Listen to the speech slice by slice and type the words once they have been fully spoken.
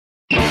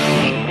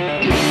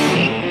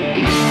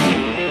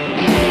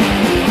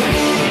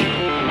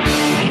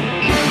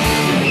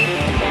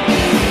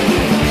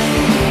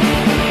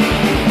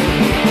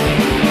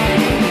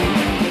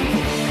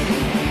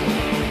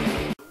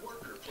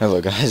Hello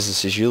guys,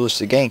 this is Julius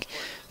the Gank,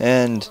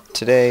 and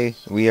today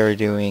we are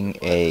doing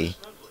a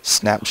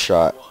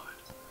snapshot.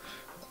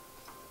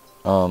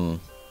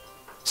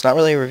 It's not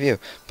really a review,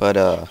 but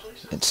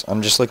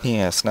I'm just looking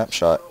at a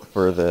snapshot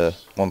for the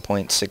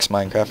 1.6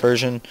 Minecraft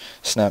version,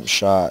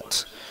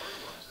 Snapshot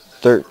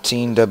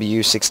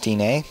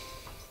 13w16a,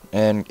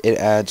 and it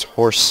adds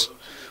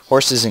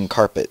horses and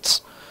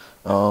carpets.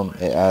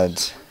 It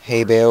adds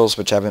hay bales,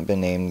 which haven't been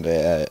named,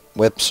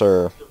 whips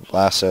or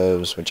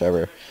lassos,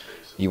 whichever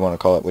you want to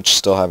call it, which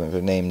still haven't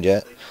been named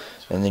yet.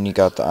 And then you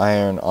got the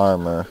iron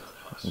armor,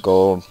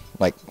 gold,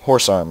 like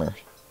horse armor.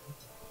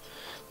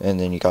 And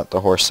then you got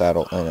the horse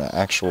saddle and an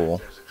actual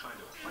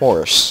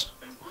horse.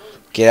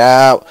 Get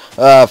out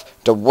of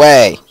the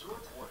way!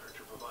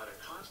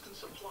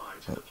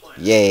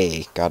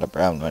 Yay, got a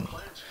brown one.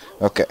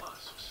 Okay.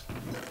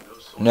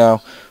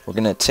 Now, we're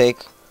going to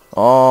take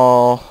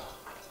all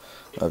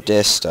of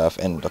this stuff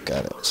and look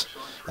at it.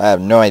 I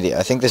have no idea.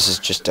 I think this is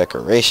just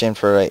decoration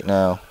for right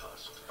now.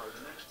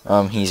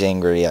 He's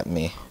angry at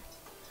me.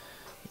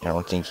 I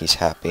don't think he's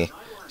happy.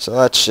 So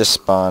let's just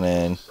spawn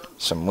in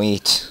some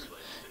wheat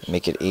and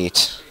make it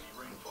eat.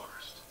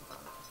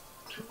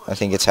 I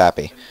think it's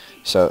happy.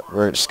 So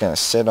we're just going to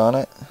sit on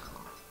it.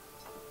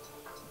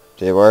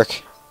 Did it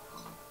work?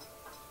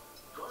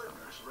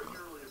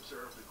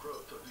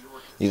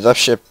 You left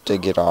shift to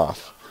get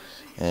off.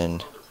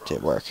 And did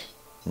it work?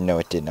 No,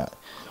 it did not.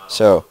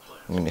 So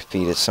I'm going to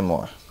feed it some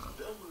more.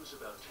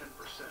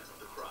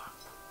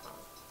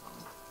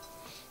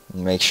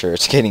 Make sure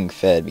it's getting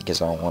fed,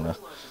 because I don't want to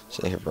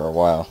sit here for a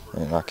while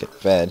and not get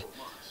fed.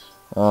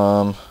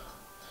 Hearts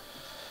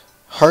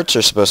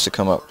are supposed to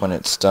come up when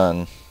it's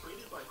done,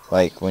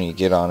 like when you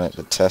get on it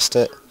to test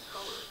it.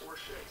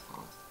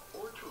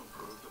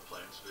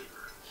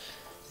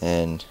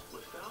 And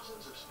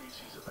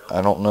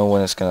I don't know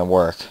when it's going to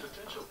work.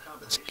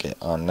 Let's get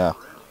on now.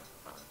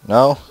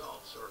 No?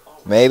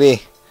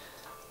 Maybe?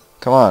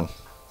 Come on.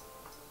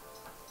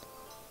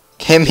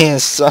 Give me a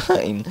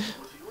sign.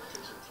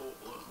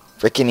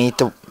 Frickin' eat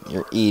the...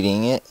 You're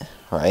eating it,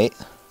 right?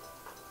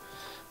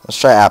 Let's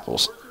try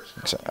apples.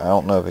 I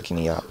don't know if it can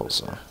eat apples,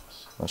 so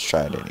let's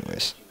try it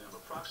anyways.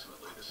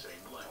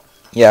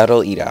 Yeah,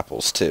 it'll eat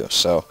apples too,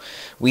 so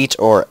wheat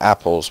or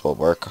apples will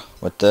work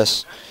with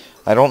this.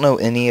 I don't know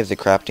any of the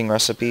crafting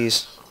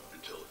recipes,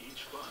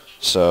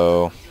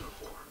 so...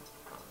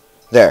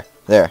 There.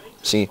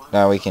 See,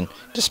 now we can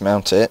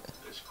dismount it,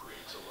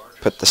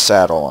 put the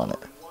saddle on it.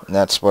 And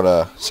that's what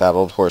a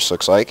saddled horse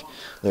looks like.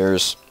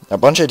 There's a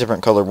bunch of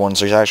different colored ones.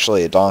 There's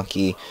actually a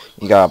donkey.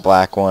 You got a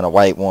black one, a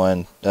white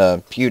one, a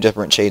few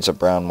different shades of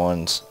brown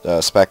ones,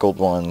 speckled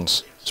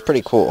ones. It's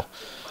pretty cool.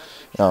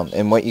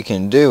 And what you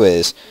can do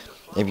is,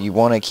 if you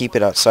want to keep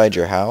it outside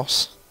your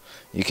house,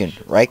 you can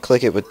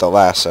right-click it with the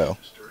lasso,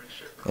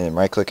 and then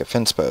right-click a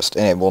fence post,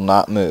 and it will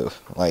not move.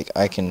 Like,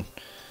 I can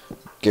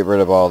get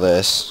rid of all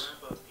this,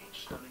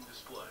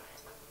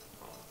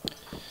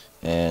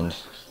 and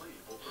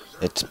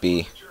it's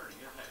be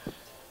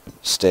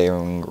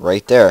staying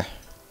right there.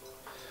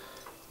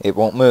 It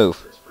won't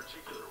move.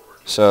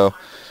 So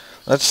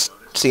let's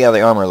see how the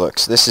armor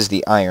looks. This is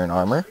the iron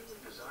armor,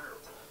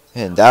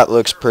 and that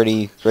looks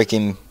pretty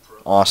freaking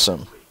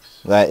awesome.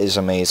 That is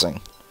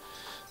amazing.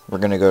 We're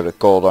gonna go to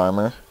gold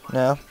armor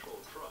now.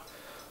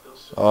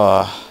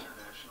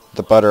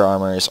 The butter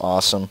armor is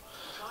awesome.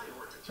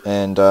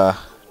 And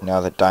now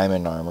the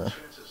diamond armor.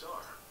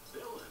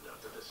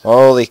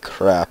 Holy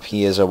crap,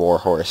 he is a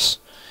warhorse.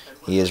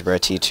 He is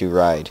ready to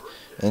ride.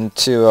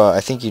 Into, I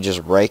think you just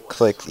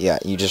right-click, yeah,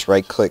 you just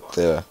right-click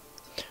the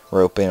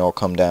rope and it'll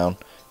come down.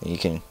 And you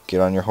can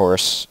get on your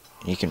horse,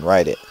 and you can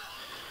ride it.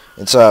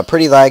 It's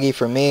pretty laggy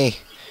for me,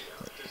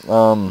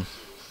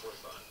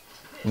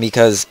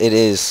 because it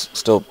is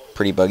still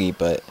pretty buggy,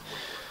 but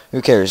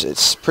who cares?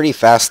 It's pretty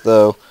fast,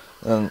 though.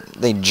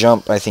 They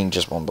jump, I think,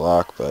 just one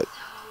block, but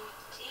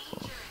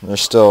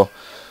they'll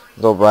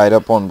ride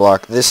up one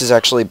block. This is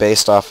actually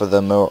based off of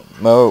the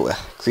Mo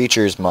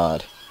Creatures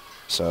mod,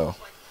 so...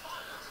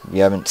 If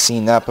you haven't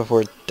seen that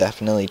before,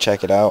 definitely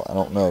check it out. I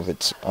don't know if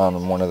it's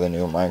on one of the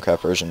new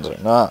Minecraft versions or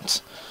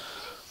not.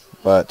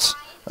 But,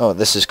 oh,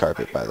 this is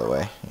carpet, by the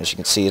way. As you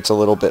can see, it's a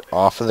little bit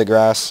off of the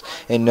grass.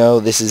 And no,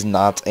 this is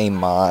not a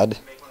mod.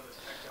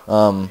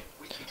 I'm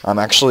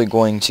actually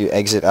going to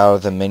exit out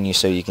of the menu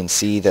so you can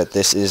see that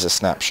this is a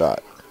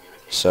snapshot.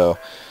 So,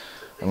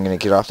 I'm going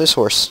to get off this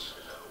horse.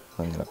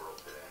 I'm going to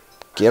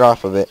get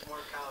off of it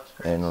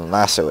and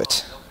lasso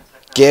it.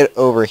 Get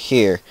over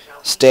here.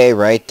 Stay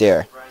right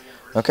there.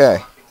 Okay,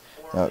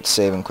 now let's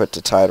save and quit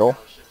the title.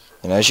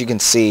 And as you can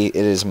see, it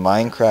is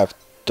Minecraft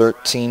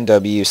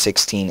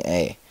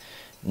 13w16a.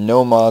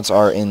 No mods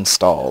are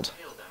installed.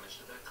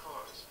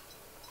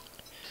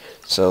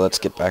 So let's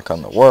get back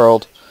on the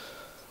world.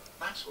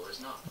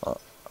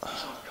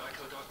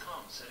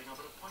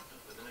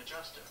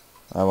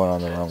 I went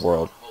on the wrong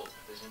world.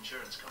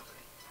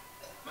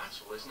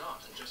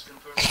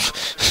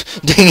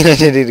 Dang it, I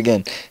did it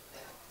again.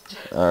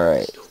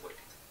 Alright.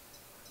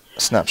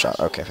 Snapshot.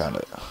 Okay, found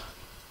it.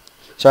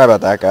 Sorry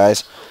about that,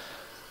 guys.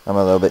 I'm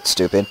a little bit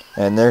stupid.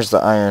 And there's the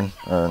iron,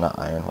 or not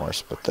iron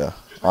horse, but the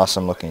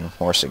awesome looking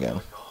horse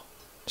again.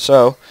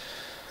 So,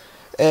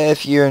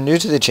 if you're new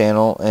to the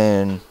channel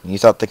and you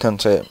thought the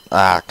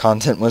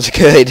content was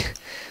good,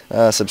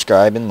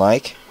 subscribe and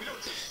like.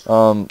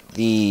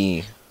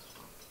 The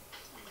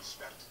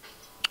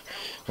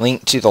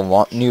link to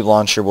the new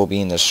launcher will be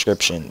in the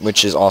description,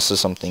 which is also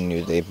something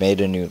new. They've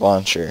made a new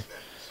launcher,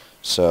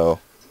 so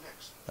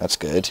that's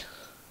good.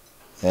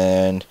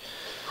 And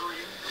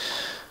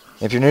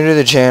if you're new to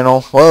the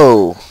channel,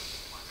 whoa,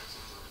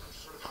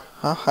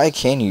 how high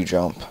can you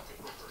jump?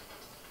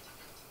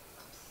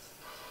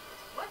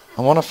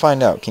 I want to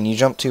find out. Can you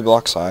jump 2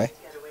 blocks high?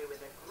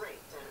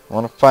 I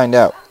want to find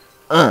out.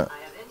 Oh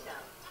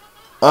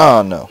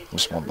no,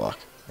 just 1 block.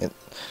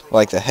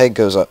 Like the head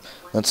goes up.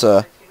 Let's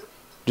do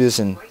this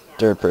in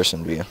third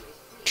person view.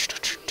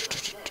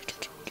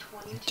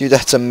 Dude,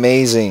 that's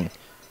amazing.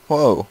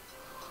 Whoa.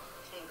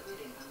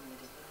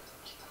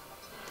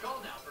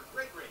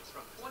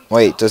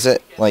 Wait, does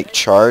it like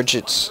charge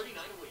its...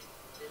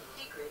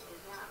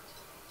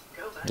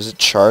 Does it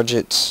charge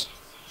its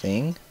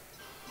thing?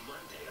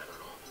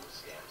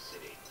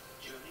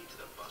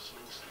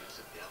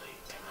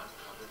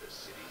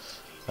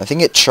 I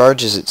think it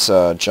charges its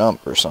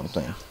jump or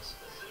something.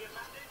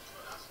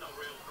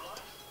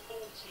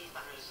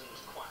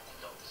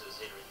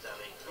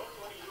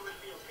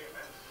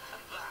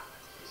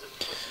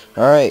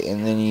 Alright,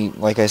 and then you,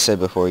 like I said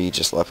before, you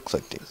just left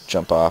click to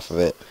jump off of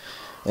it.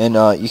 And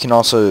you can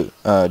also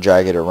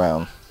drag it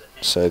around.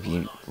 So if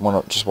you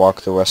want to just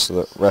walk the rest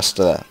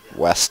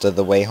of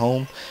the way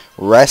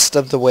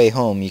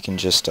home, you can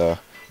just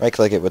right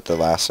click it with the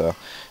lasso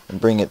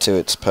and bring it to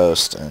its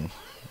post and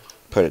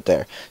put it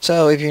there.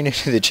 So if you're new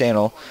to the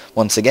channel,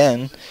 once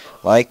again,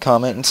 like,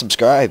 comment, and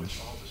subscribe.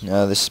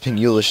 This has been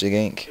Yulish the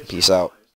Gank. Peace out.